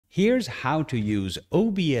Here's how to use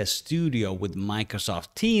OBS Studio with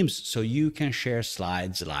Microsoft Teams so you can share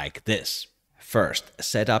slides like this. First,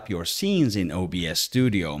 set up your scenes in OBS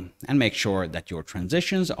Studio and make sure that your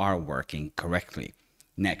transitions are working correctly.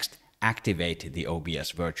 Next, activate the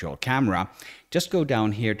OBS Virtual Camera. Just go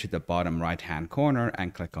down here to the bottom right-hand corner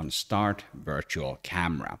and click on Start Virtual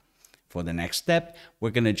Camera. For the next step, we're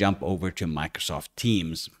going to jump over to Microsoft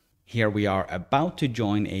Teams. Here we are about to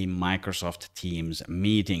join a Microsoft Teams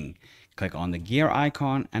meeting. Click on the gear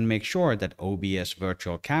icon and make sure that OBS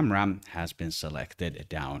Virtual Camera has been selected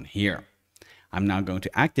down here. I'm now going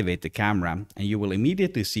to activate the camera and you will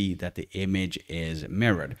immediately see that the image is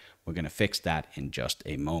mirrored. We're going to fix that in just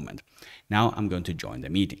a moment. Now I'm going to join the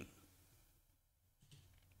meeting.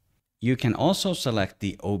 You can also select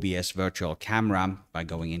the OBS Virtual Camera by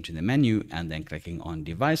going into the menu and then clicking on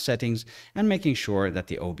Device Settings and making sure that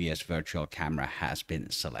the OBS Virtual Camera has been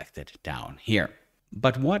selected down here.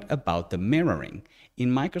 But what about the mirroring? In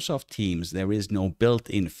Microsoft Teams, there is no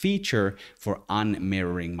built-in feature for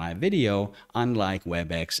unmirroring my video, unlike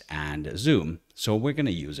WebEx and Zoom. So we're going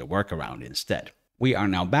to use a workaround instead. We are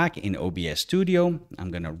now back in OBS Studio.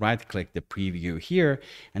 I'm going to right-click the preview here,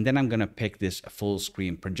 and then I'm going to pick this full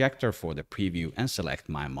screen projector for the preview and select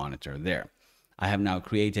my monitor there. I have now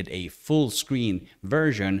created a full screen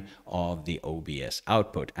version of the OBS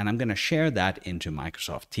output, and I'm going to share that into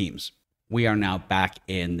Microsoft Teams. We are now back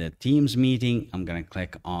in the Teams meeting. I'm going to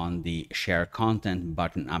click on the Share Content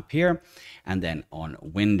button up here, and then on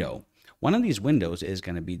Window. One of these windows is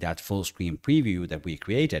going to be that full screen preview that we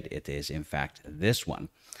created. It is in fact this one.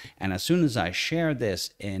 And as soon as I share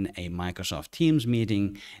this in a Microsoft Teams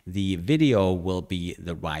meeting, the video will be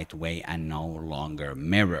the right way and no longer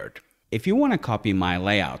mirrored. If you want to copy my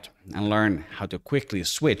layout and learn how to quickly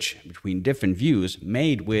switch between different views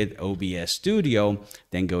made with OBS Studio,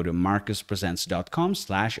 then go to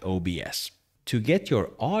markuspresents.com/OBS. To get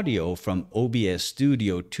your audio from OBS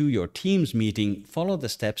Studio to your Teams meeting, follow the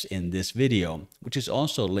steps in this video, which is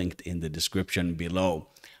also linked in the description below.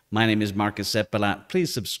 My name is Markus Seppälä.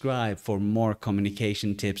 Please subscribe for more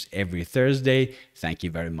communication tips every Thursday. Thank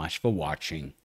you very much for watching.